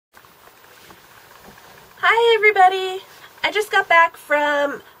everybody! I just got back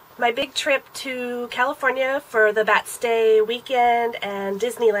from my big trip to California for the Bats Day weekend and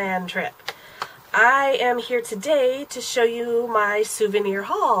Disneyland trip. I am here today to show you my souvenir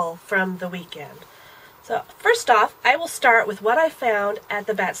haul from the weekend. So first off, I will start with what I found at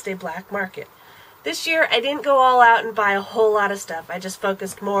the Bats Day Black Market. This year I didn't go all out and buy a whole lot of stuff. I just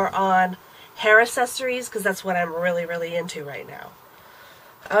focused more on hair accessories because that's what I'm really into right now.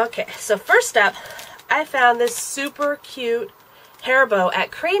 Okay, so first up, I found this super cute hair bow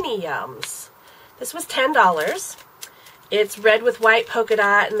at Cranny Yums. This was $10. It's red with white polka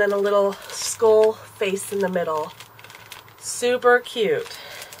dot and then a little skull face in the middle. Super cute.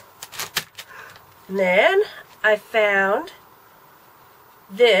 And then I found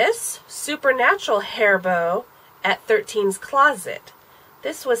this supernatural hair bow at 13's Closet.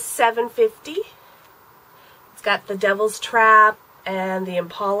 This was $7.50. It's got the Devil's Trap and the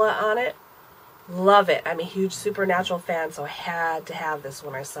Impala on it. Love it. I'm a huge supernatural fan, so I had to have this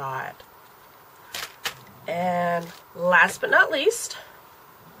when I saw it. And last but not least,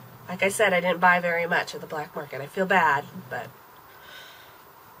 like I said, I didn't buy very much at the black market. I feel bad, but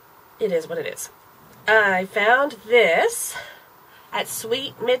it is what it is. I found this at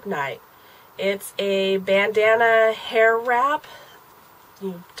Sweet Midnight. It's a bandana hair wrap.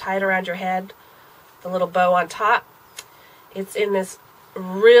 You tie it around your head, the little bow on top. It's in this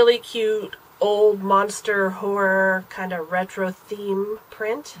really cute old monster horror kind of retro theme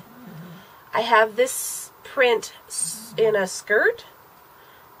print. I have this print in a skirt,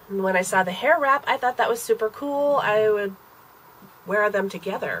 and when I saw the hair wrap I thought that was super cool. I would wear them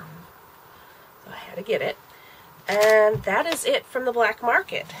together, so I had to get it. And that is it from the black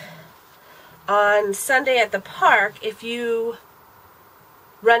market. On Sunday at the park, if you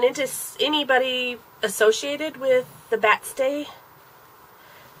run into anybody associated with the Bats Day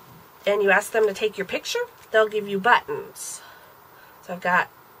and you ask them to take your picture, they'll give you buttons. So I've got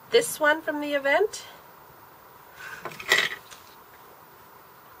this one from the event,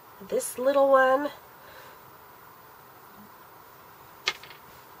 this little one,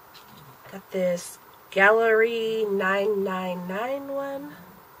 got this Gallery 999 one,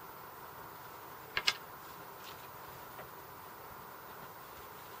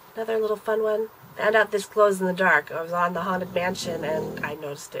 another little fun one. Found out this glows in the dark. I was on the Haunted Mansion and I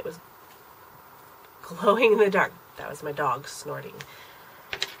noticed it was glowing in the dark. That was my dog snorting.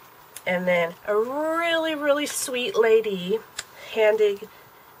 And then a really sweet lady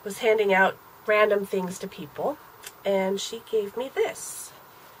was handing out random things to people, and she gave me this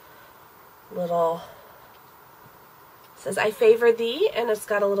little, says "I favor thee," and it's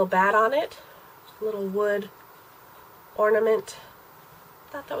got a little bat on it, a little wood ornament.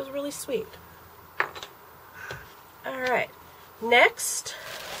 Thought that was really sweet. Alright, next,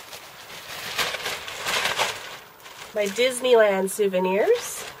 my Disneyland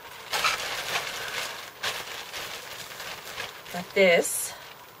souvenirs. Got this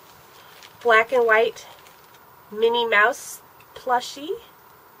black and white Minnie Mouse plushie.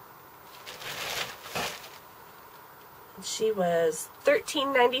 She was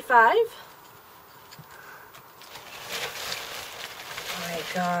 $13.95. I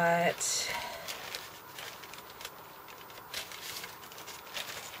got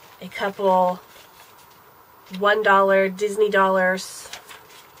a couple $1 Disney dollars.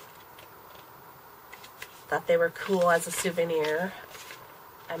 Thought they were cool as a souvenir.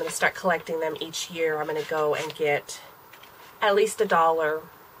 I'm going to start collecting them each year. I'm going to go and get at least $1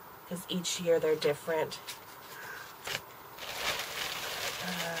 because each year they're different.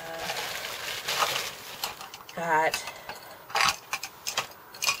 Got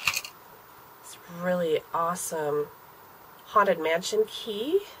this really awesome Haunted Mansion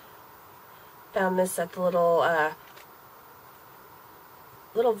key. Found this at the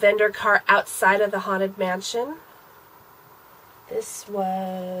little vendor cart outside of the Haunted Mansion. This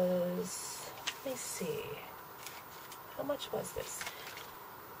was, let me see, how much was this?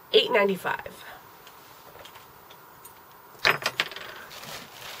 $8.95.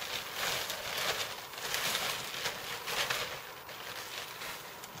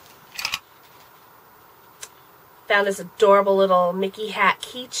 Found this adorable little Mickey hat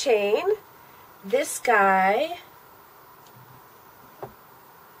keychain. This guy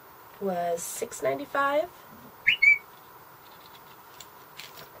was $6.95.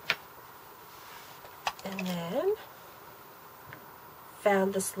 And then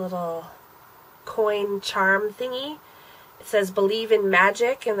found this little coin charm thingy. It says "Believe in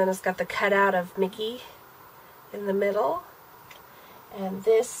Magic," and then it's got the cutout of Mickey in the middle. And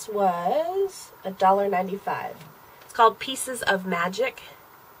this was $1.95. It's called Pieces of Magic.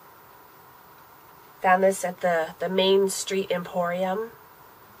 Found this at the Main Street Emporium.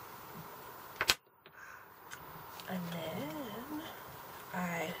 And then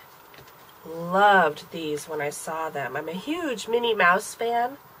I loved these when I saw them. I'm a huge Minnie Mouse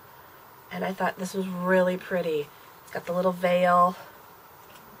fan, and I thought this was really pretty. It's got the little veil,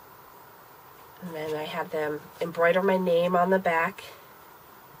 and then I had them embroider my name on the back.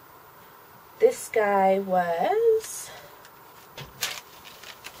 This guy was,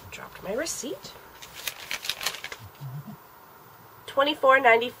 dropped my receipt,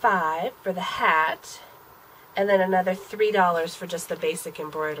 $24.95 for the hat, and then another $3 for just the basic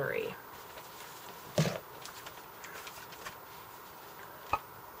embroidery.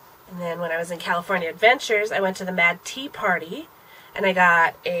 And then when I was in California Adventures, I went to the Mad Tea Party, and I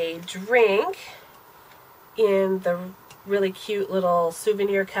got a drink in the really cute little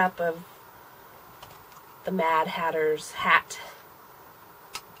souvenir cup of the Mad Hatter's hat.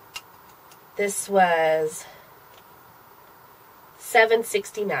 This was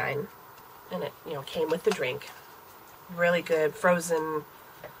 $7.69, and it, you know, came with the drink. Really good frozen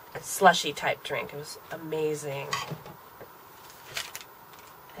slushy type drink. It was amazing.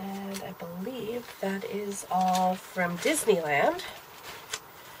 And I believe that is all from Disneyland.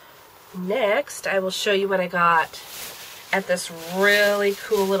 Next, I will show you what I got at this really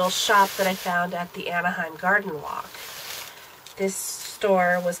cool little shop that I found at the Anaheim GardenWalk. This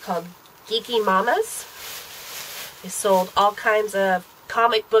store was called Geeky Mama's. They sold all kinds of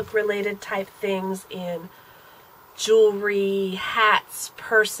comic book related type things in jewelry, hats,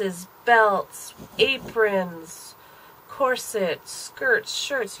 purses, belts, aprons, corsets, skirts,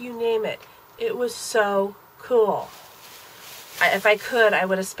 shirts, you name it. It was so cool. If I could, I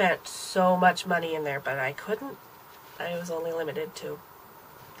would have spent so much money in there, but I couldn't. I was only limited to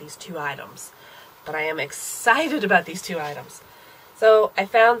these 2 items. But I am excited about these 2 items. So I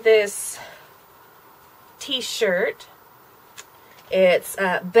found this t-shirt. It's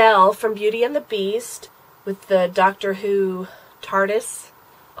Belle from Beauty and the Beast with the Doctor Who Tardis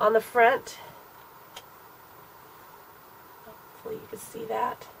on the front. Hopefully you can see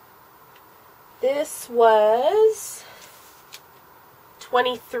that. This was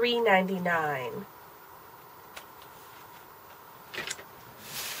 $23.99.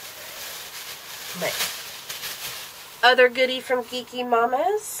 My other goodie from Geeky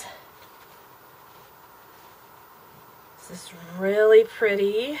Mama's. This really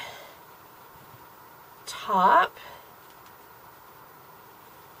pretty top.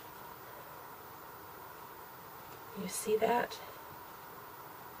 You see that?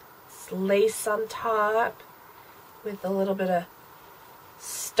 It's lace on top with a little bit of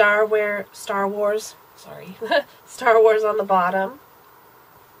Star Wars on the bottom.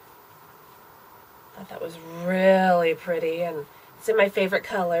 I thought that was really pretty, and it's in my favorite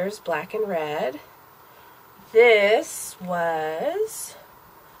colors, black and red. This was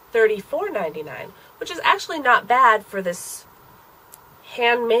 $34.99, which is actually not bad for this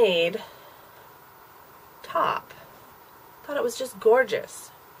handmade top. Thought it was just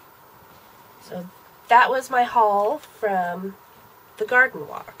gorgeous. So that was my haul from the Garden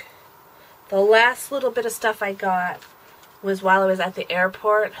Walk. The last little bit of stuff I got was while I was at the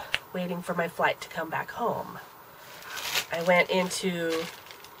airport waiting for my flight to come back home. I went into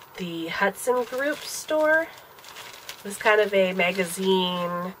the Hudson Group store. It was kind of a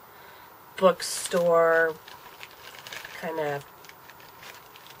magazine, bookstore, kind of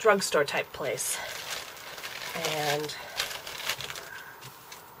drugstore type place. And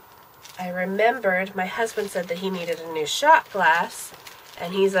I remembered my husband said that he needed a new shot glass,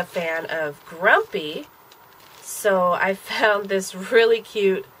 and he's a fan of Grumpy. So I found this really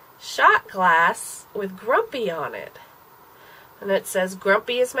cute shot glass with Grumpy on it. And it says,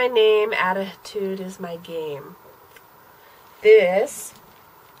 "Grumpy is my name, attitude is my game." This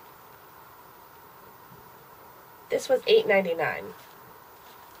was $8.99.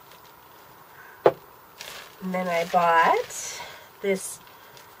 And then I bought this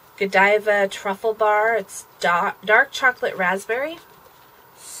Godiva truffle bar. It's dark chocolate raspberry.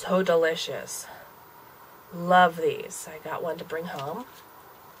 So delicious. Love these. I got one to bring home.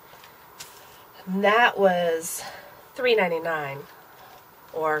 And that was $3.99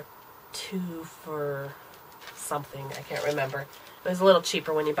 or 2 for something. I can't remember. It was a little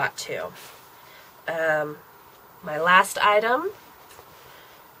cheaper when you bought 2. My last item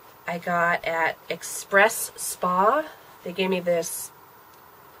I got at Express Spa. They gave me this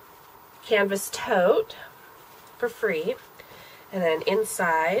canvas tote for free. And then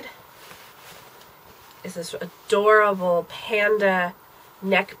inside is this adorable Panda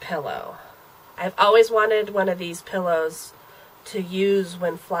neck pillow. I've always wanted one of these pillows to use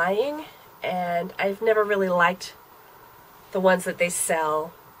when flying, and I've never really liked the ones that they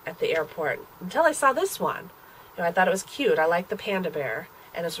sell at the airport until I saw this one. You know, I thought it was cute. I like the panda bear,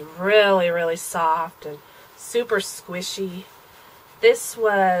 and it's really, really soft and super squishy. This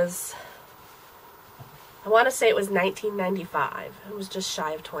was, I want to say it was $19.95. It was just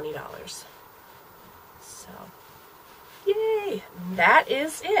shy of $20. So, yay! That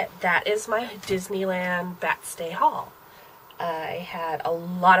is it. That is my Disneyland Bat Stay haul. I had a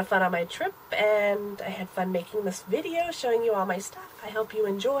lot of fun on my trip, and I had fun making this video showing you all my stuff. I hope you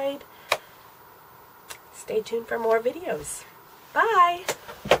enjoyed. Stay tuned for more videos. Bye!